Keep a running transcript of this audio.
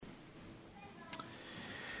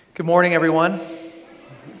Good morning, everyone.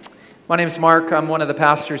 My name is Mark. I'm one of the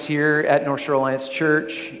pastors here at North Shore Alliance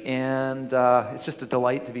Church, and it's just a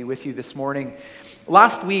delight to be with you this morning.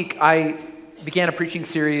 Last week, I began a preaching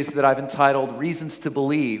series that I've entitled Reasons to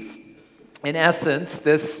Believe. In essence,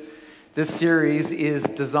 this series is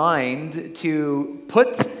designed to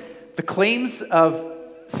put the claims of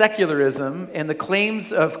secularism and the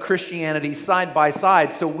claims of Christianity side by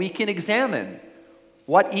side so we can examine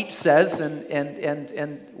what each says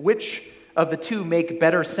and which of the two make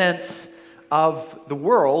better sense of the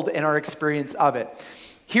world and our experience of it.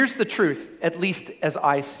 Here's the truth, at least as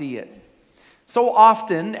I see it. So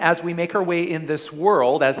often, as we make our way in this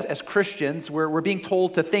world, as Christians, we're being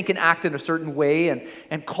told to think and act in a certain way,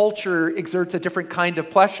 and culture exerts a different kind of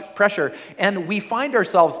pressure. And we find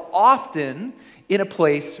ourselves often in a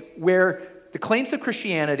place where the claims of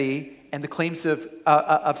Christianity and the claims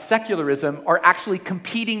of secularism are actually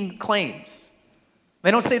competing claims.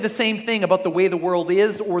 They don't say the same thing about the way the world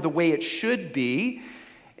is or the way it should be.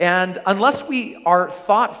 And unless we are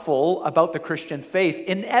thoughtful about the Christian faith,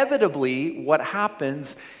 inevitably what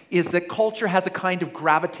happens is that culture has a kind of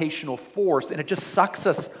gravitational force and it just sucks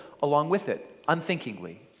us along with it,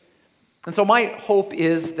 unthinkingly. And so my hope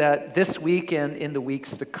is that this week and in the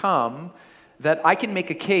weeks to come, that I can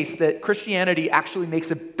make a case that Christianity actually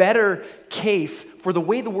makes a better case for the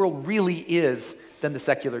way the world really is than the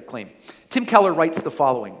secular claim. Tim Keller writes the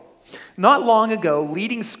following: "Not long ago,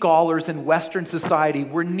 leading scholars in Western society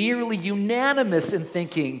were nearly unanimous in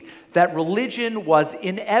thinking that religion was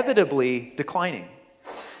inevitably declining.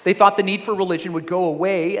 They thought the need for religion would go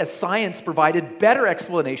away as science provided better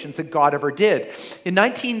explanations than God ever did. In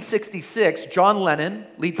 1966, John Lennon,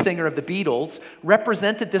 lead singer of the Beatles,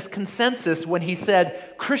 represented this consensus when he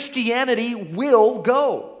said, 'Christianity will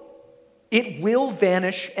go. It will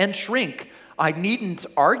vanish and shrink. I needn't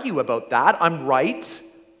argue about that. I'm right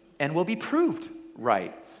and will be proved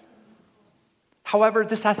right.' However,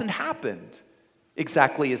 this hasn't happened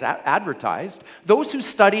exactly as advertised. Those who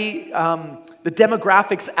study the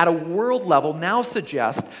demographics at a world level now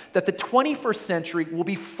suggest that the 21st century will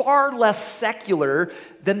be far less secular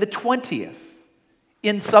than the 20th.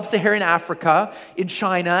 In sub-Saharan Africa, in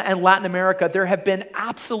China, and Latin America, there have been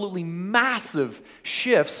absolutely massive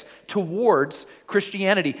shifts towards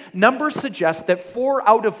Christianity. Numbers suggest that 4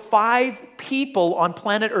 out of 5 people on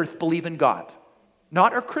planet Earth believe in God.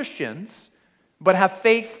 Not are Christians, but have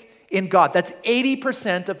faith in God. That's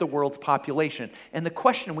 80% of the world's population. And the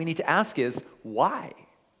question we need to ask is, why?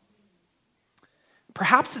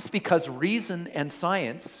 Perhaps it's because reason and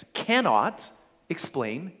science cannot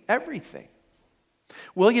explain everything.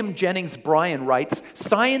 William Jennings Bryan writes,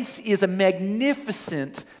 "Science is a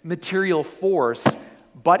magnificent material force,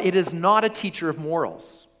 but it is not a teacher of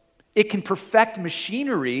morals. It can perfect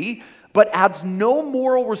machinery, but adds no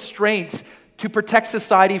moral restraints to protect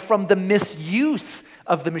society from the misuse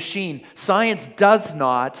of the machine. Science does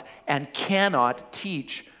not and cannot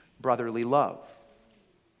teach brotherly love."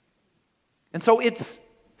 And so it's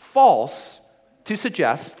false to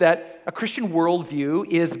suggest that a Christian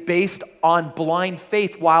worldview is based on blind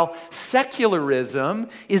faith, while secularism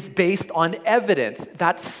is based on evidence.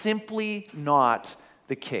 That's simply not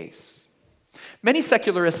the case. Many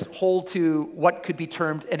secularists hold to what could be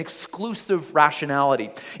termed an exclusive rationality.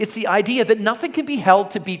 It's the idea that nothing can be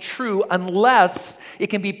held to be true unless it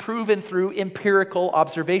can be proven through empirical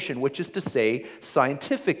observation, which is to say,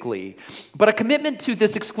 scientifically. But a commitment to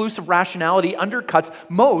this exclusive rationality undercuts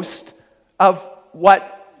most of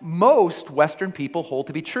what most Western people hold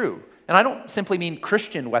to be true. And I don't simply mean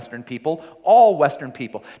Christian Western people, all Western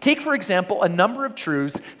people. Take, for example, a number of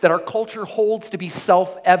truths that our culture holds to be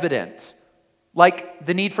self-evident, like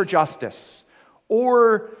the need for justice,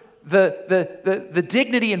 or the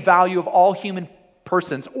dignity and value of all human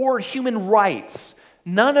persons, or human rights.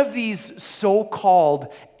 None of these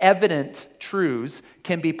so-called evident truths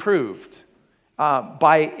can be proved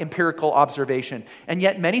by empirical observation. And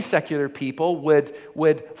yet many secular people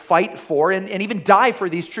would fight for and even die for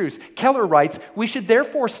these truths. Keller writes, "We should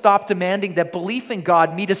therefore stop demanding that belief in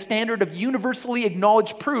God meet a standard of universally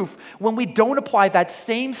acknowledged proof when we don't apply that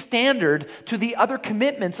same standard to the other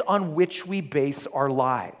commitments on which we base our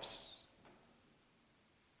lives."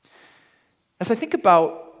 As I think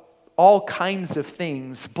about all kinds of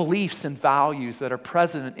things, beliefs and values that are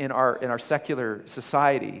present in our secular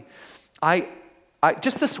society,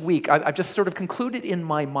 just this week, I've just sort of concluded in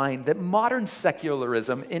my mind that modern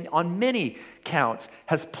secularism, on many counts,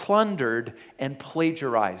 has plundered and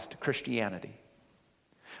plagiarized Christianity.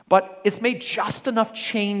 But it's made just enough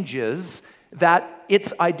changes that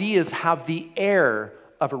its ideas have the air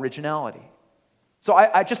of originality. So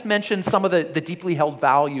I just mentioned some of the deeply held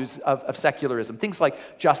values of secularism, things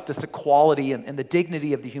like justice, equality, and the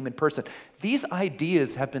dignity of the human person. These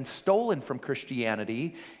ideas have been stolen from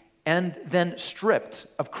Christianity and then stripped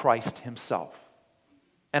of Christ himself.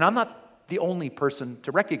 And I'm not the only person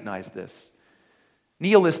to recognize this.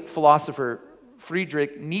 Nihilist philosopher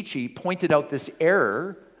Friedrich Nietzsche pointed out this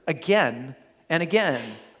error again and again,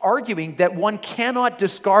 arguing that one cannot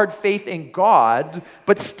discard faith in God,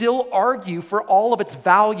 but still argue for all of its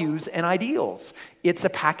values and ideals. It's a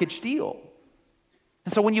package deal.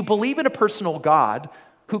 And so when you believe in a personal God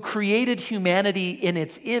who created humanity in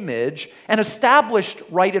its image and established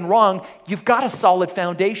right and wrong, you've got a solid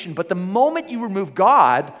foundation. But the moment you remove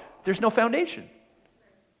God, there's no foundation.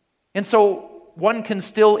 And so one can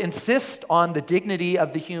still insist on the dignity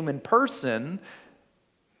of the human person,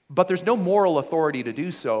 but there's no moral authority to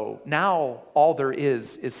do so. Now, all there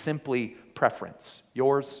is simply preference,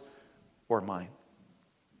 yours or mine.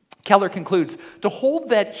 Keller concludes, to hold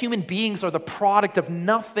that human beings are the product of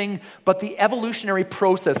nothing but the evolutionary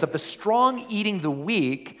process of the strong eating the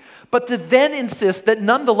weak, but to then insist that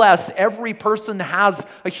nonetheless every person has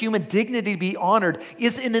a human dignity to be honored,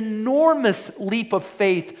 is an enormous leap of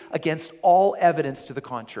faith against all evidence to the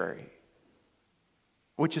contrary.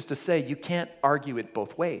 Which is to say, you can't argue it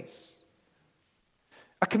both ways.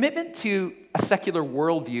 A commitment to a secular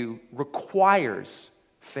worldview requires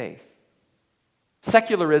faith.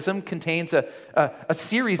 Secularism contains a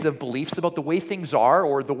series of beliefs about the way things are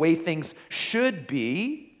or the way things should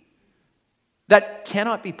be that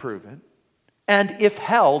cannot be proven, and if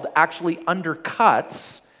held, actually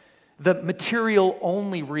undercuts the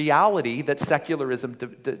material-only reality that secularism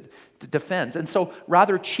defends. And so,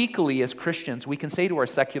 rather cheekily as Christians, we can say to our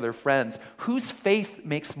secular friends, whose faith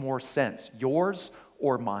makes more sense, yours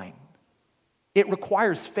or mine? It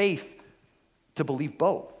requires faith to believe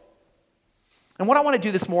both. And what I want to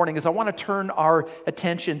do this morning is I want to turn our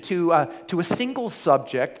attention to a single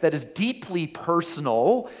subject that is deeply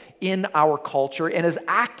personal in our culture and is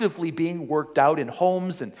actively being worked out in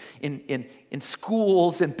homes and in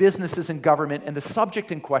schools and businesses and government. And the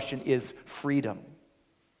subject in question is freedom.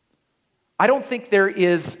 I don't think there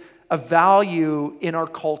is a value in our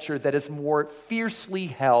culture that is more fiercely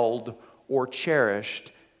held or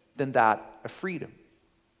cherished than that of freedom.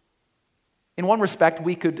 In one respect,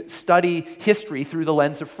 we could study history through the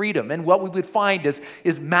lens of freedom, and what we would find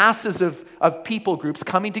is masses of people groups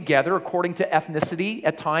coming together according to ethnicity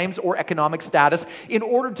at times or economic status in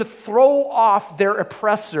order to throw off their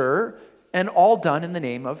oppressor, and all done in the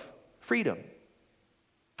name of freedom.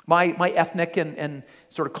 My ethnic and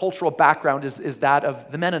sort of cultural background is that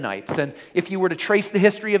of the Mennonites, and if you were to trace the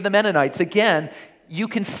history of the Mennonites, again, you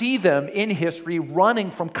can see them in history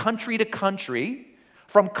running from country to country,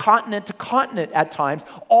 from continent to continent at times,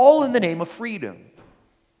 all in the name of freedom.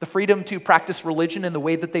 The freedom to practice religion in the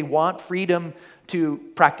way that they want, freedom to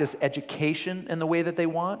practice education in the way that they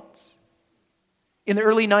want. In the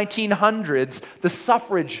early 1900s, the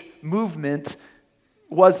suffrage movement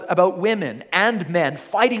was about women and men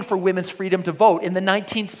fighting for women's freedom to vote. In the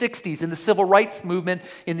 1960s, in the civil rights movement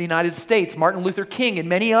in the United States, Martin Luther King and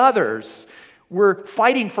many others were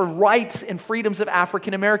fighting for rights and freedoms of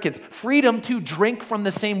African Americans. Freedom to drink from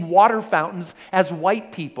the same water fountains as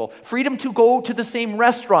white people. Freedom to go to the same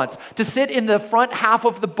restaurants, to sit in the front half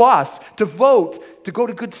of the bus, to vote, to go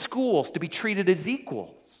to good schools, to be treated as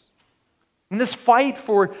equals. And this fight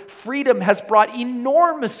for freedom has brought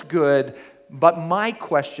enormous good, but my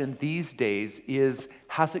question these days is,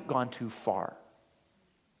 has it gone too far?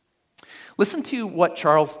 Listen to what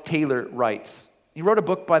Charles Taylor writes. He wrote a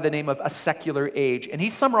book by the name of A Secular Age, and he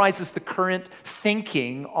summarizes the current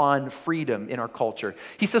thinking on freedom in our culture.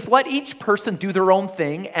 He says, let each person do their own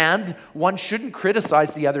thing, and one shouldn't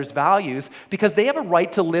criticize the other's values because they have a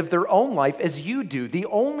right to live their own life as you do. The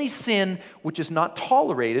only sin which is not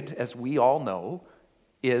tolerated, as we all know,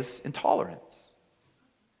 is intolerance.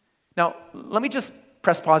 Now, let me just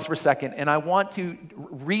press pause for a second, and I want to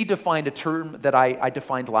redefine a term that I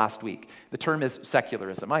defined last week. The term is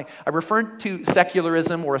secularism. I referred to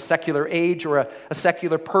secularism or a secular age or a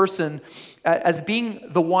secular person as being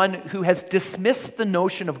the one who has dismissed the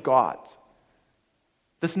notion of God.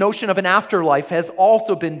 This notion of an afterlife has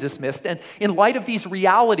also been dismissed, and in light of these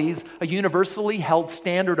realities, a universally held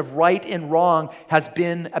standard of right and wrong has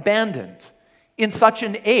been abandoned. In such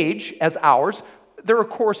an age as ours, there, of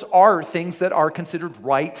course, are things that are considered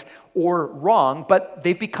right or wrong, but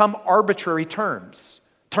they've become arbitrary terms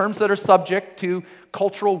that are subject to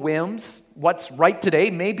cultural whims. What's right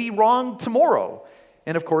today may be wrong tomorrow.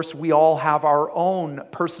 And of course, we all have our own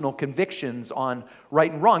personal convictions on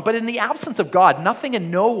right and wrong. But in the absence of God, nothing and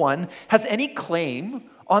no one has any claim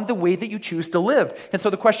on the way that you choose to live. And so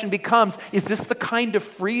the question becomes, is this the kind of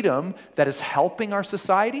freedom that is helping our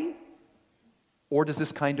society? Or does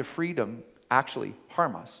this kind of freedom actually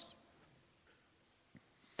harm us?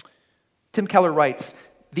 Tim Keller writes,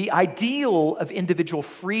 the ideal of individual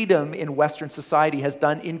freedom in Western society has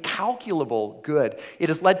done incalculable good. It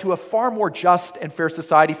has led to a far more just and fair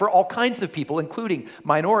society for all kinds of people, including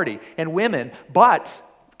minority and women. But,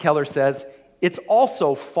 Keller says, it's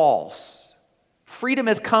also false. Freedom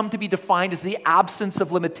has come to be defined as the absence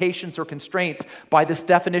of limitations or constraints. By this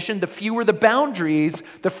definition, the fewer the boundaries,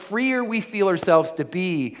 the freer we feel ourselves to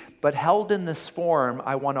be. But held in this form,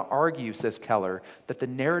 I want to argue, says Keller, that the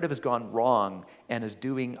narrative has gone wrong and is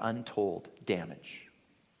doing untold damage.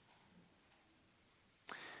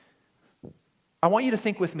 I want you to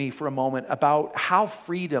think with me for a moment about how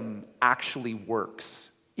freedom actually works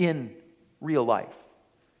in real life.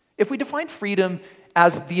 If we define freedom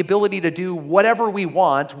as the ability to do whatever we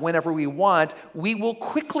want, whenever we want, we will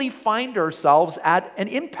quickly find ourselves at an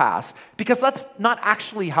impasse, because that's not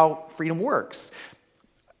actually how freedom works.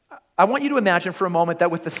 I want you to imagine for a moment that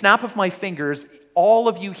with the snap of my fingers, all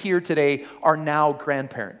of you here today are now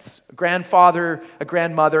grandparents, a grandfather, a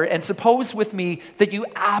grandmother, and suppose with me that you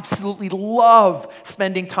absolutely love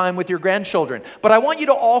spending time with your grandchildren. But I want you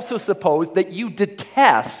to also suppose that you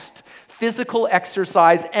detest physical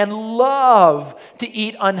exercise and love to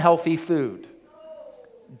eat unhealthy food.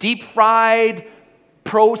 Deep fried,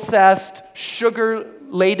 processed,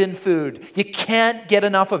 sugar-laden food. You can't get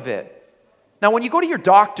enough of it. Now, when you go to your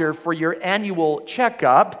doctor for your annual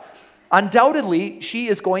checkup, undoubtedly she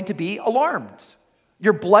is going to be alarmed.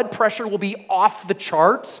 Your blood pressure will be off the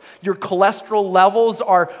charts, your cholesterol levels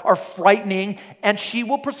are frightening, and she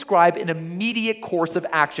will prescribe an immediate course of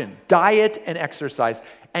action, diet and exercise.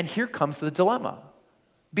 And here comes the dilemma.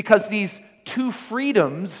 Because these two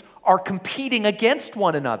freedoms are competing against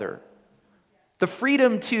one another. The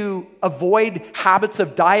freedom to avoid habits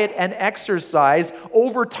of diet and exercise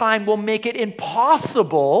over time will make it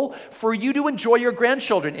impossible for you to enjoy your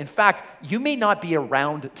grandchildren. In fact, you may not be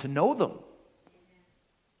around to know them.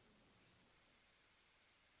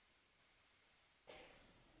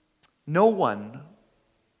 No one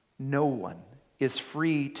is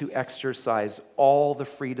free to exercise all the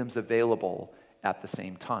freedoms available at the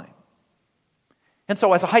same time. And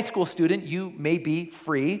so as a high school student, you may be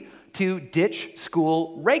free to ditch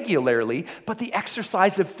school regularly, but the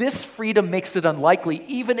exercise of this freedom makes it unlikely,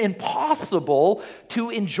 even impossible, to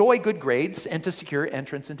enjoy good grades and to secure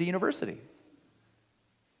entrance into university.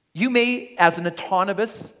 You may, as an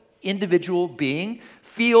autonomous individual being,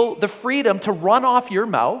 feel the freedom to run off your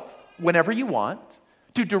mouth whenever you want,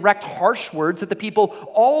 to direct harsh words at the people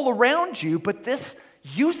all around you, but this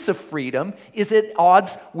use of freedom is at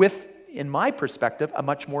odds with, in my perspective, a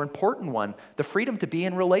much more important one: the freedom to be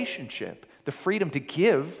in relationship, the freedom to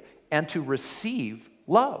give and to receive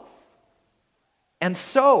love. And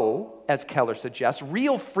so, as Keller suggests,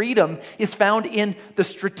 real freedom is found in the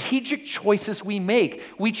strategic choices we make.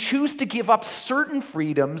 We choose to give up certain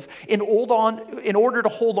freedoms in order to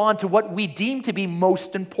hold on to what we deem to be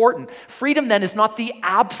most important. Freedom, then, is not the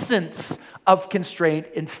absence of constraint.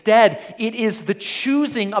 Instead, it is the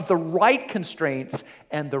choosing of the right constraints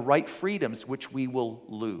and the right freedoms which we will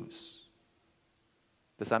lose.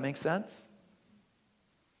 Does that make sense?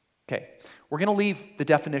 Okay, we're going to leave the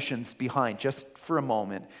definitions behind just for a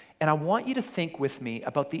moment, and I want you to think with me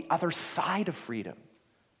about the other side of freedom,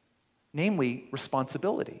 namely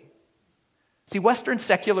responsibility. See, Western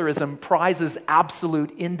secularism prizes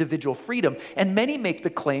absolute individual freedom, and many make the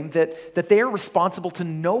claim that they are responsible to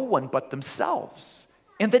no one but themselves,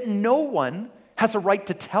 and that no one has a right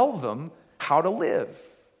to tell them how to live.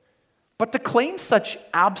 But to claim such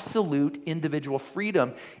absolute individual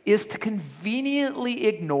freedom is to conveniently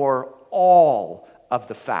ignore all of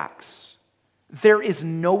the facts. There is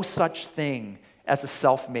no such thing as a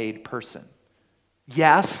self-made person.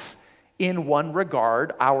 Yes, in one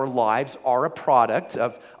regard, our lives are a product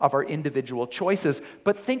of our individual choices,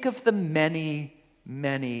 but think of the many,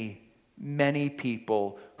 many, many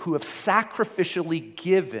people who have sacrificially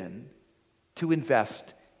given to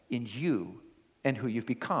invest in you and who you've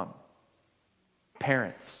become.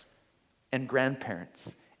 Parents and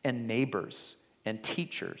grandparents and neighbors and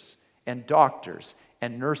teachers and doctors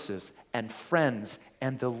and nurses and friends,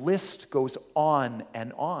 and the list goes on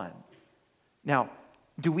and on. Now,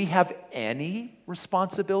 do we have any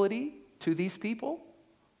responsibility to these people?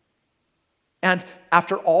 And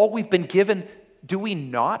after all we've been given, do we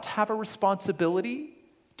not have a responsibility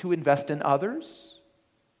to invest in others?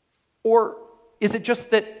 Or is it just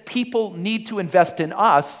that people need to invest in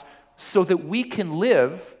us so that we can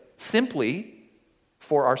live simply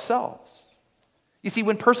for ourselves? You see,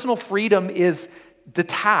 when personal freedom is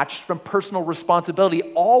detached from personal responsibility,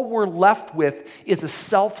 all we're left with is a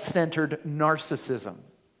self-centered narcissism.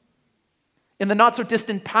 In the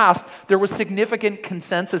not-so-distant past, there was significant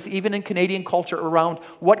consensus, even in Canadian culture, around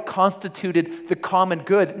what constituted the common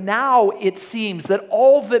good. Now it seems that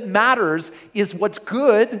all that matters is what's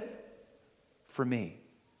good for me.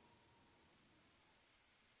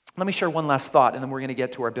 Let me share one last thought, and then we're going to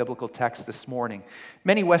get to our biblical text this morning.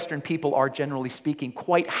 Many Western people are, generally speaking,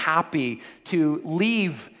 quite happy to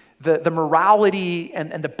leave the morality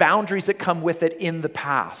and the boundaries that come with it in the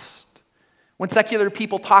past. When secular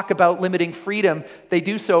people talk about limiting freedom, they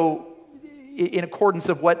do so in accordance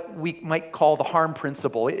of what we might call the harm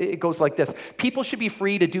principle. It goes like this: people should be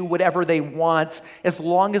free to do whatever they want as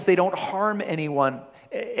long as they don't harm anyone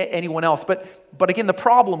else. But again, the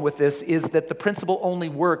problem with this is that the principle only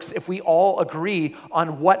works if we all agree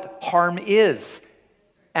on what harm is,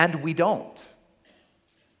 and we don't.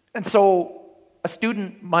 And so a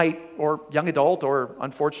student might, or young adult, or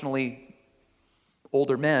unfortunately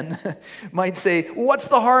older men, might say, what's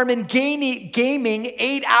the harm in gaming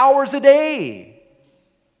 8 hours a day?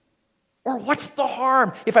 Or what's the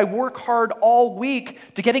harm if I work hard all week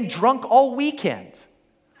to getting drunk all weekend?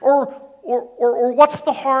 Or what's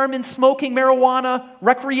the harm in smoking marijuana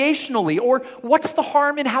recreationally? Or what's the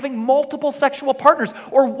harm in having multiple sexual partners?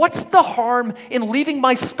 Or what's the harm in leaving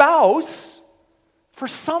my spouse for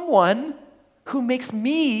someone who makes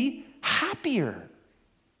me happier?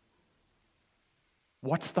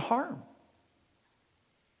 What's the harm?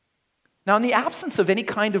 Now, in the absence of any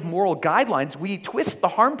kind of moral guidelines, we twist the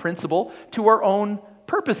harm principle to our own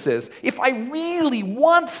purposes. If I really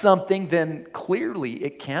want something, then clearly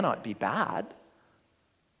it cannot be bad.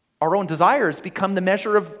 Our own desires become the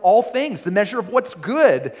measure of all things, the measure of what's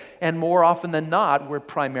good. And more often than not, we're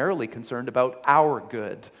primarily concerned about our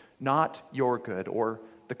good, not your good or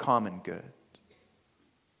the common good.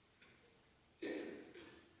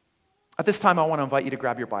 At this time, I want to invite you to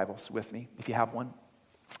grab your Bibles with me, if you have one.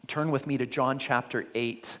 Turn with me to John chapter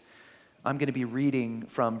 8. I'm going to be reading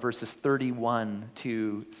from verses 31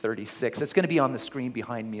 to 36. It's going to be on the screen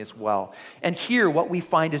behind me as well. And here, what we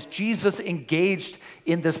find is Jesus engaged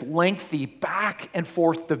in this lengthy back and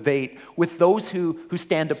forth debate with those who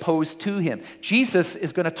stand opposed to him. Jesus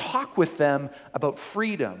is going to talk with them about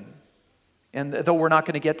freedom. And though we're not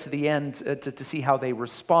going to get to the end to see how they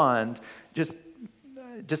respond, just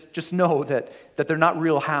know that they're not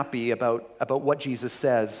real happy about what Jesus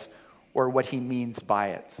says or what he means by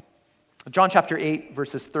it. John chapter 8,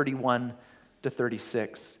 verses 31 to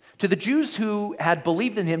 36. To the Jews who had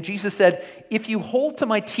believed in him, Jesus said, "If you hold to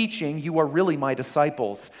my teaching, you are really my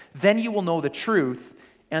disciples. Then you will know the truth,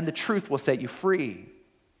 and the truth will set you free."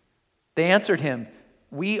 They answered him,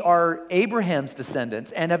 "We are Abraham's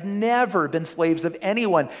descendants and have never been slaves of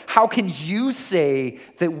anyone. How can you say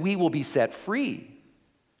that we will be set free?"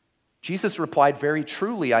 Jesus replied, "Very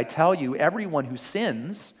truly, I tell you, everyone who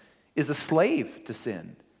sins is a slave to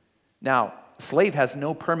sin. Now, a slave has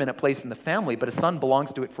no permanent place in the family, but a son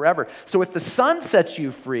belongs to it forever. So if the Son sets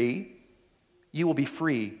you free, you will be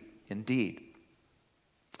free indeed."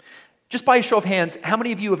 Just by a show of hands, how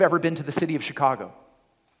many of you have ever been to the city of Chicago?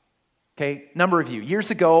 Okay, number of you.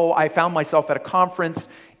 Years ago, I found myself at a conference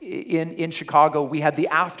in Chicago. We had the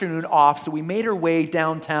afternoon off, so we made our way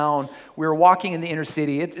downtown. We were walking in the inner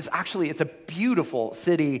city. It's a beautiful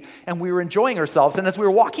city, and we were enjoying ourselves. And as we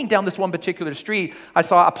were walking down this one particular street, I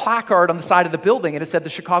saw a placard on the side of the building, and it said the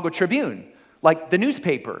Chicago Tribune, like the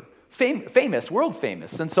newspaper. Famous, world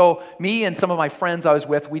famous. And so me and some of my friends I was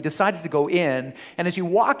with, we decided to go in. And as you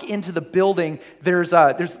walk into the building, there's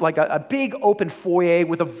like a big open foyer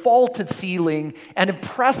with a vaulted ceiling, and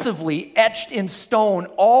impressively etched in stone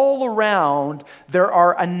all around, there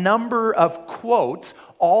are a number of quotes,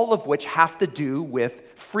 all of which have to do with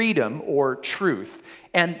freedom or truth.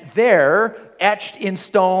 And there, etched in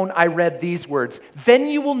stone, I read these words: "Then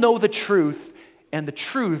you will know the truth, and the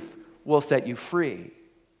truth will set you free."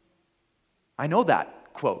 I know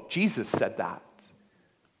that quote. Jesus said that.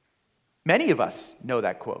 Many of us know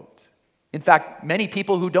that quote. In fact, many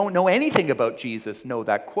people who don't know anything about Jesus know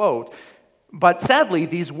that quote. But sadly,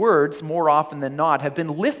 these words, more often than not, have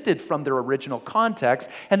been lifted from their original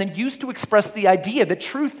context and then used to express the idea that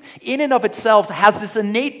truth in and of itself has this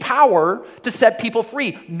innate power to set people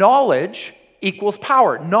free. Knowledge equals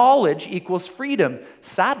power. Knowledge equals freedom.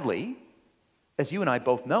 Sadly, as you and I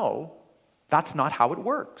both know, that's not how it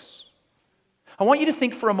works. I want you to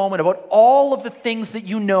think for a moment about all of the things that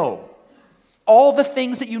you know. All the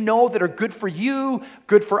things that you know that are good for you,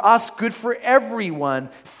 good for us, good for everyone,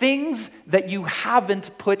 things that you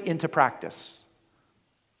haven't put into practice.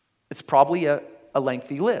 It's probably a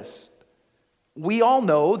lengthy list. We all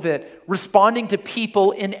know that responding to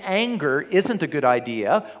people in anger isn't a good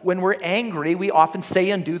idea. When we're angry, we often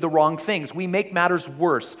say and do the wrong things. We make matters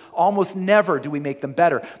worse. Almost never do we make them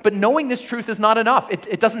better. But knowing this truth is not enough.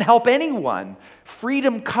 It doesn't help anyone.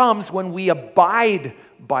 Freedom comes when we abide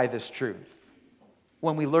by this truth,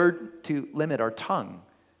 when we learn to limit our tongue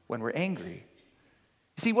when we're angry.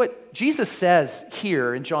 You see, what Jesus says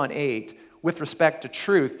here in John 8 with respect to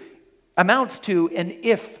truth amounts to an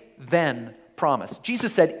if-then promise.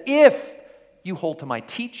 Jesus said, if you hold to my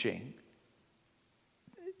teaching,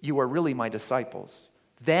 you are really my disciples.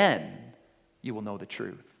 Then you will know the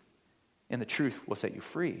truth, and the truth will set you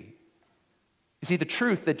free. You see, the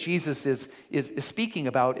truth that Jesus is speaking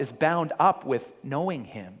about is bound up with knowing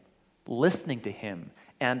him, listening to him,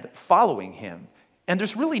 and following him. And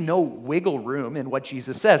there's really no wiggle room in what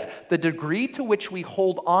Jesus says. The degree to which we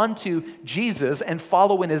hold on to Jesus and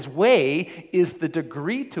follow in his way is the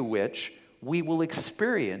degree to which we will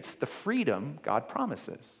experience the freedom God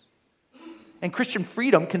promises. And Christian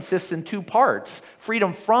freedom consists in two parts: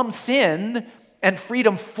 freedom from sin and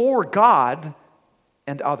freedom for God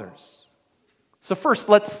and others. So first,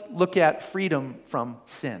 let's look at freedom from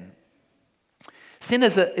sin. Sin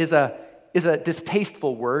is a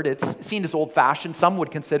distasteful word. It's seen as old-fashioned. Some would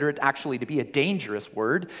consider it actually to be a dangerous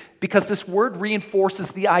word, because this word reinforces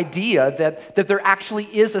the idea that there actually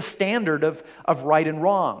is a standard of right and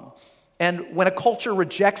wrong. And when a culture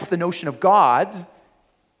rejects the notion of God,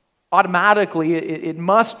 automatically it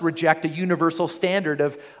must reject a universal standard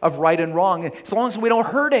of right and wrong. As long as we don't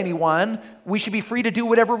hurt anyone, we should be free to do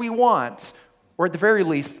whatever we want, or at the very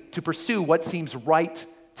least, to pursue what seems right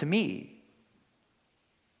to me.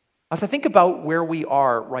 As I think about where we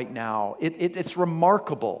are right now, it's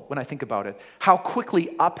remarkable when I think about it, how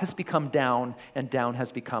quickly up has become down and down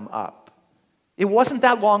has become up. It wasn't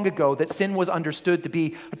that long ago that sin was understood to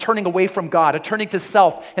be a turning away from God, a turning to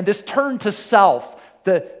self, and this turn to self,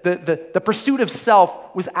 the pursuit of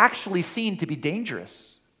self, was actually seen to be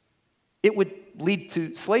dangerous. It would lead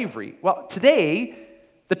to slavery. Well, today,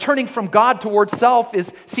 the turning from God towards self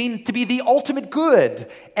is seen to be the ultimate good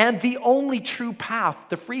and the only true path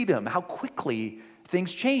to freedom. How quickly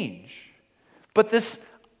things change. But this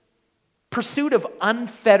pursuit of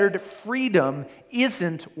unfettered freedom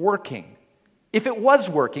isn't working. If it was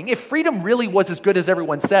working, if freedom really was as good as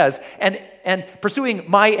everyone says, and pursuing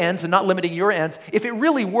my ends and not limiting your ends, if it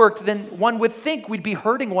really worked, then one would think we'd be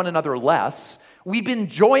hurting one another less. We'd be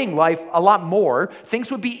enjoying life a lot more. Things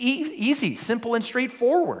would be easy, simple, and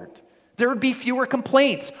straightforward. There would be fewer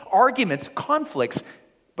complaints, arguments, conflicts.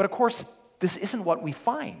 But of course, this isn't what we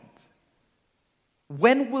find.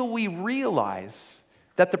 When will we realize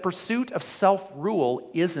that the pursuit of self-rule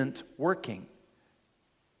isn't working?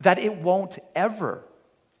 That it won't ever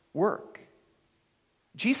work?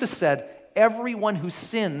 Jesus said, everyone who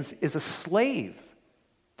sins is a slave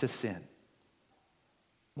to sin.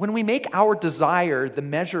 When we make our desire the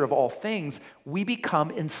measure of all things, we become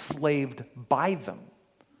enslaved by them.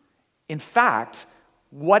 In fact,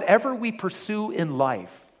 whatever we pursue in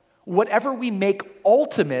life, whatever we make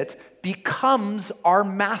ultimate, becomes our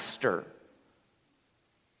master.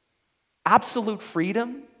 Absolute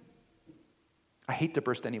freedom. I hate to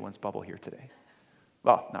burst anyone's bubble here today.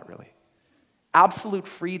 Well, not really. Absolute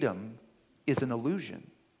freedom is an illusion.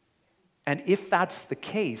 And if that's the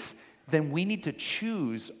case, then we need to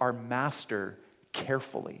choose our master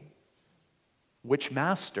carefully. Which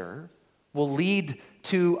master will lead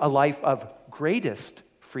to a life of greatest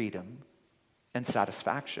freedom and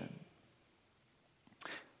satisfaction?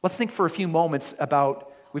 Let's think for a few moments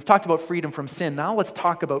about, we've talked about freedom from sin. Now let's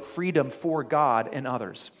talk about freedom for God and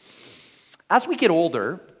others. As we get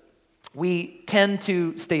older, we tend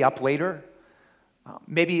to stay up later.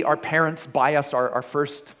 Maybe our parents buy us our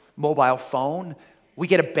first mobile phone. We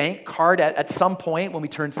get a bank card at some point when we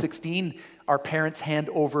turn 16. Our parents hand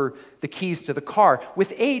over the keys to the car.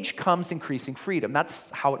 With age comes increasing freedom. That's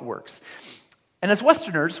how it works. And as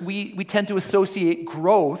Westerners, we tend to associate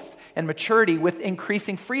growth and maturity with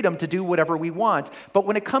increasing freedom to do whatever we want. But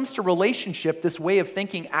when it comes to relationship, this way of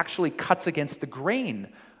thinking actually cuts against the grain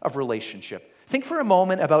of relationship. Think for a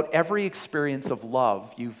moment about every experience of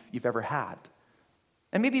love you've ever had.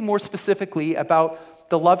 And maybe more specifically about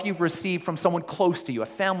the love you've received from someone close to you, a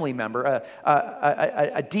family member,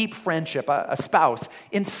 a deep friendship, a spouse.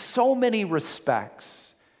 In so many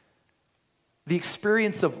respects, the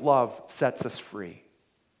experience of love sets us free.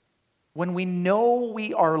 When we know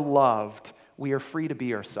we are loved, we are free to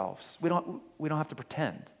be ourselves. We don't have to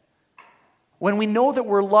pretend. When we know that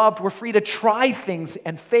we're loved, we're free to try things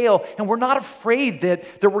and fail, and we're not afraid that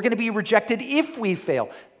we're going to be rejected if we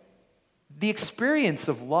fail. The experience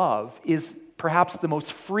of love is perhaps the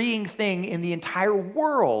most freeing thing in the entire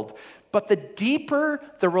world, but the deeper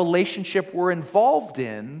the relationship we're involved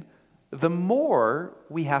in, the more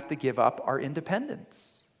we have to give up our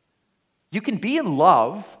independence. You can be in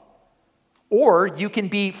love, or you can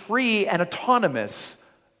be free and autonomous,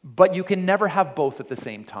 but you can never have both at the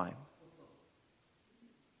same time.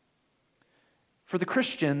 For the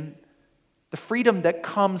Christian, the freedom that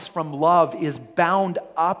comes from love is bound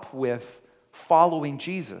up with following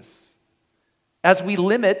Jesus. As we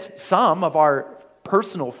limit some of our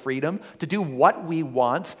personal freedom to do what we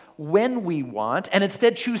want, when we want, and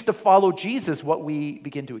instead choose to follow Jesus, what we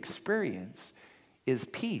begin to experience is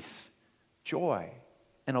peace, joy,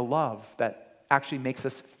 and a love that actually makes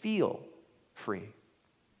us feel free.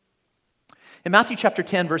 In Matthew chapter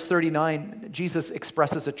 10, verse 39, Jesus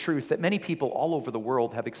expresses a truth that many people all over the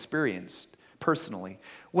world have experienced personally.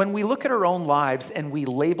 When we look at our own lives and we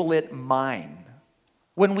label it mine,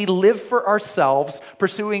 when we live for ourselves,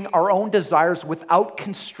 pursuing our own desires without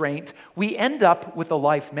constraint, we end up with a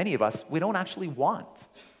life, many of us, we don't actually want.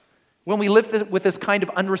 When we live with this kind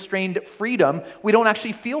of unrestrained freedom, we don't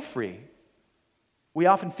actually feel free. We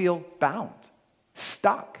often feel bound,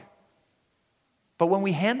 stuck. But when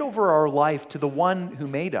we hand over our life to the one who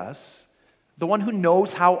made us, the one who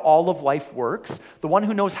knows how all of life works, the one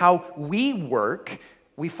who knows how we work,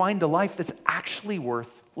 we find a life that's actually worth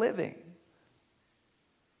living.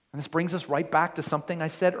 And this brings us right back to something I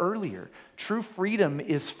said earlier. True freedom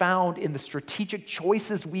is found in the strategic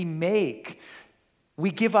choices we make.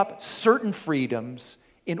 We give up certain freedoms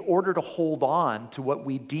in order to hold on to what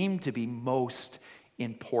we deem to be most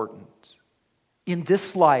important. In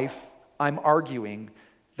this life, I'm arguing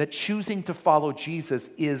that choosing to follow Jesus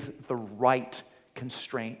is the right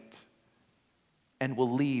constraint and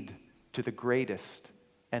will lead to the greatest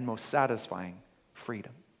and most satisfying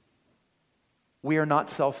freedom. We are not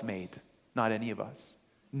self-made, not any of us,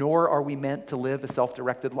 nor are we meant to live a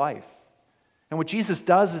self-directed life. And what Jesus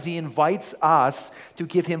does is he invites us to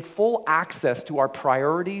give him full access to our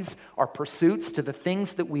priorities, our pursuits, to the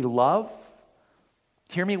things that we love.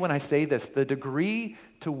 Hear me when I say this. The degree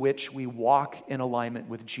to which we walk in alignment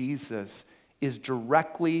with Jesus is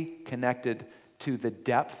directly connected to the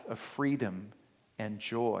depth of freedom and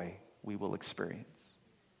joy we will experience.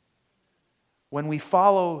 When we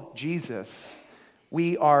follow Jesus,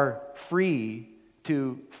 we are free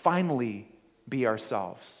to finally be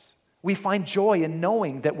ourselves. We find joy in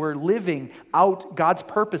knowing that we're living out God's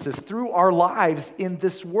purposes through our lives in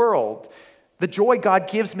this world. The joy God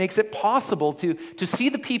gives makes it possible to see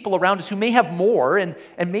the people around us who may have more and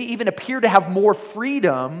may even appear to have more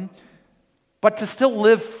freedom, but to still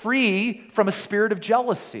live free from a spirit of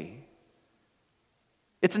jealousy.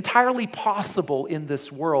 It's entirely possible in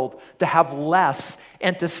this world to have less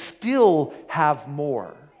and to still have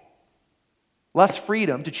more. Less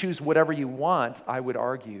freedom to choose whatever you want, I would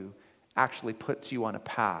argue, actually puts you on a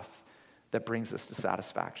path that brings us to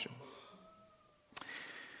satisfaction.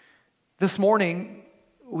 This morning,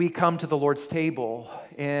 we come to the Lord's table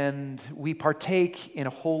and we partake in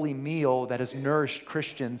a holy meal that has nourished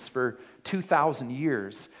Christians for 2,000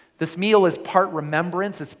 years. This meal is part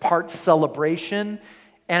remembrance, it's part celebration,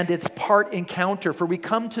 and it's part encounter, for we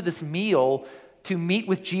come to this meal to meet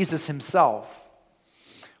with Jesus himself.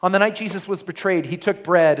 On the night Jesus was betrayed, he took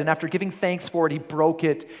bread, and after giving thanks for it, he broke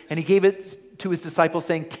it, and he gave it to his disciples,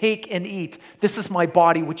 saying, "Take and eat. This is my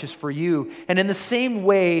body, which is for you." And in the same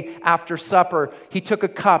way, after supper, he took a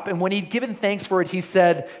cup, and when he'd given thanks for it, he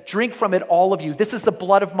said, "Drink from it, all of you. This is the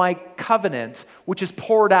blood of my covenant, which is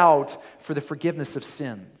poured out for the forgiveness of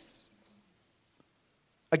sins."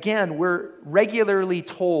 Again, we're regularly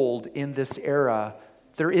told in this era,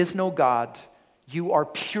 there is no God. You are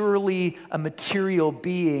purely a material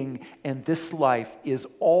being, and this life is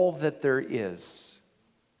all that there is.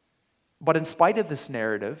 But in spite of this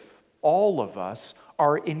narrative, all of us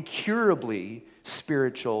are incurably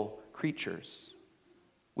spiritual creatures.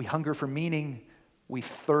 We hunger for meaning, we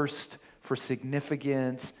thirst for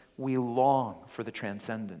significance, we long for the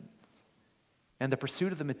transcendent. And the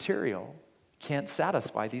pursuit of the material can't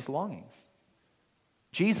satisfy these longings.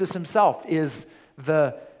 Jesus himself is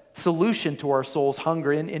the solution to our soul's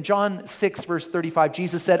hunger. In John 6, verse 35,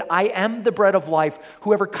 Jesus said, "I am the bread of life.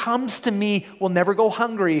 Whoever comes to me will never go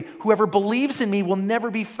hungry. Whoever believes in me will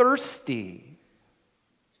never be thirsty."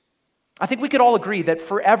 I think we could all agree that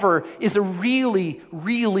forever is a really,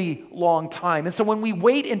 really long time. And so when we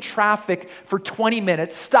wait in traffic for 20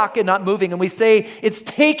 minutes, stuck and not moving, and we say it's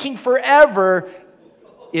taking forever,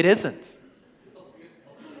 it isn't.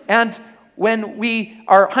 And when we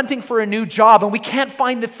are hunting for a new job and we can't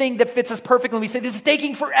find the thing that fits us perfectly, and we say this is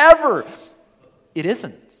taking forever, it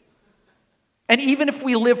isn't. And even if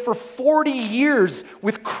we live for 40 years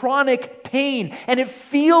with chronic pain and it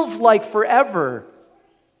feels like forever,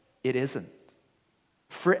 it isn't.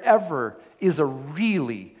 Forever is a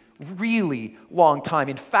really, really long time.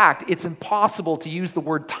 In fact, it's impossible to use the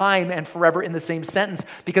word time and forever in the same sentence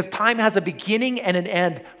because time has a beginning and an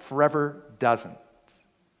end. Forever doesn't.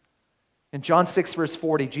 In John 6, verse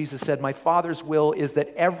 40, Jesus said, "My Father's will is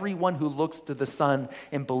that everyone who looks to the Son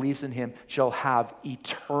and believes in him shall have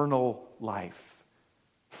eternal life,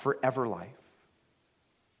 forever life."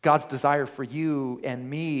 God's desire for you and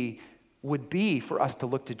me would be for us to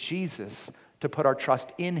look to Jesus, to put our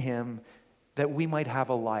trust in him, that we might have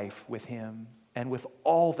a life with him and with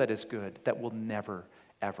all that is good that will never,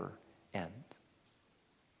 ever end.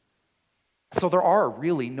 So there are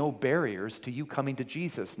really no barriers to you coming to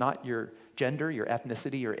Jesus, not your gender, your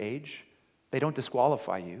ethnicity, your age. They don't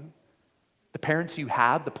disqualify you. The parents you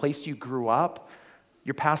had, the place you grew up,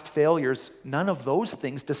 your past failures, none of those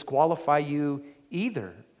things disqualify you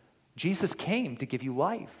either. Jesus came to give you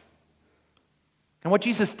life. And what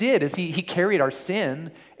Jesus did is he carried our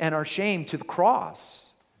sin and our shame to the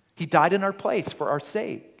cross. He died in our place for our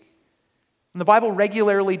sake. And the Bible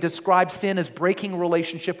regularly describes sin as breaking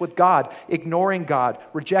relationship with God, ignoring God,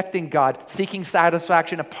 rejecting God, seeking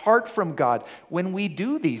satisfaction apart from God. When we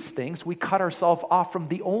do these things, we cut ourselves off from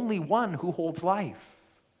the only one who holds life.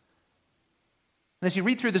 And as you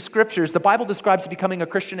read through the scriptures, the Bible describes becoming a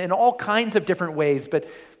Christian in all kinds of different ways,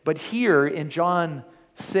 but here in John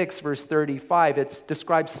 6, verse 35, it's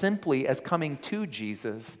described simply as coming to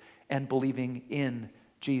Jesus and believing in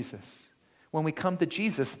Jesus. When we come to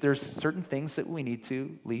Jesus, there's certain things that we need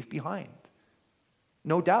to leave behind.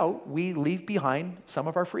 No doubt, we leave behind some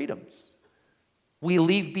of our freedoms. We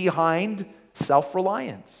leave behind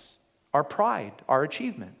self-reliance, our pride, our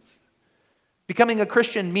achievements. Becoming a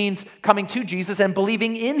Christian means coming to Jesus and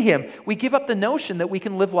believing in him. We give up the notion that we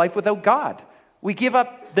can live life without God. We give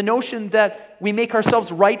up the notion that we make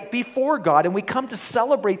ourselves right before God, and we come to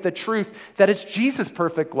celebrate the truth that it's Jesus'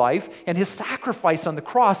 perfect life and his sacrifice on the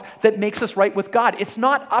cross that makes us right with God. It's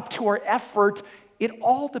not up to our effort. It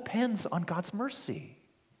all depends on God's mercy.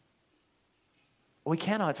 We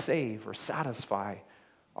cannot save or satisfy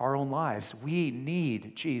our own lives. We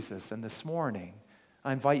need Jesus, and this morning,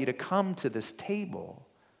 I invite you to come to this table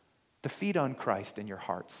to feed on Christ in your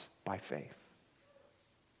hearts by faith.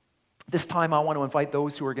 This time I want to invite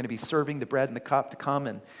those who are going to be serving the bread and the cup to come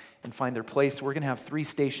and find their place. We're going to have 3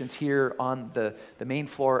 stations here on the main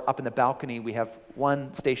floor. Up in the balcony, we have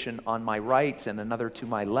 1 station on my right and another to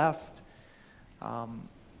my left.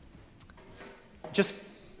 Just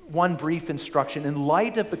one brief instruction. In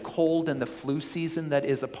light of the cold and the flu season that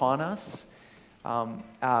is upon us,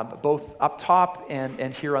 both up top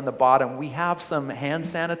and here on the bottom, we have some hand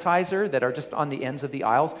sanitizer that are just on the ends of the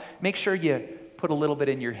aisles. Make sure you put a little bit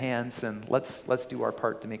in your hands, and let's do our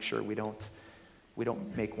part to make sure we don't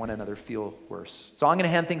make one another feel worse. So I'm going to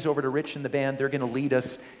hand things over to Rich and the band. They're going to lead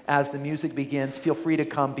us as the music begins. Feel free to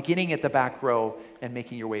come, beginning at the back row and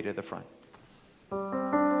making your way to the front.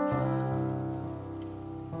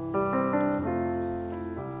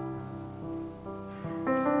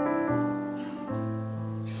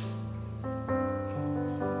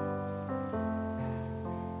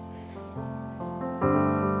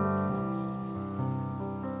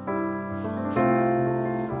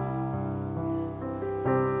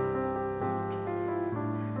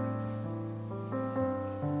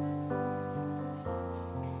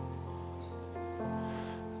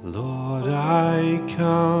 Lord, I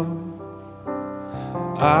come,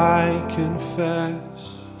 I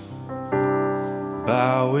confess,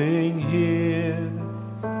 bowing here,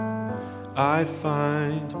 I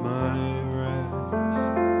find my rest,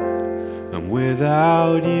 and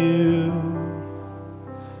without you,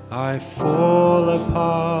 I fall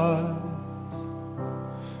apart.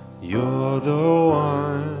 You're the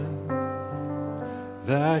one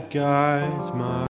that guides my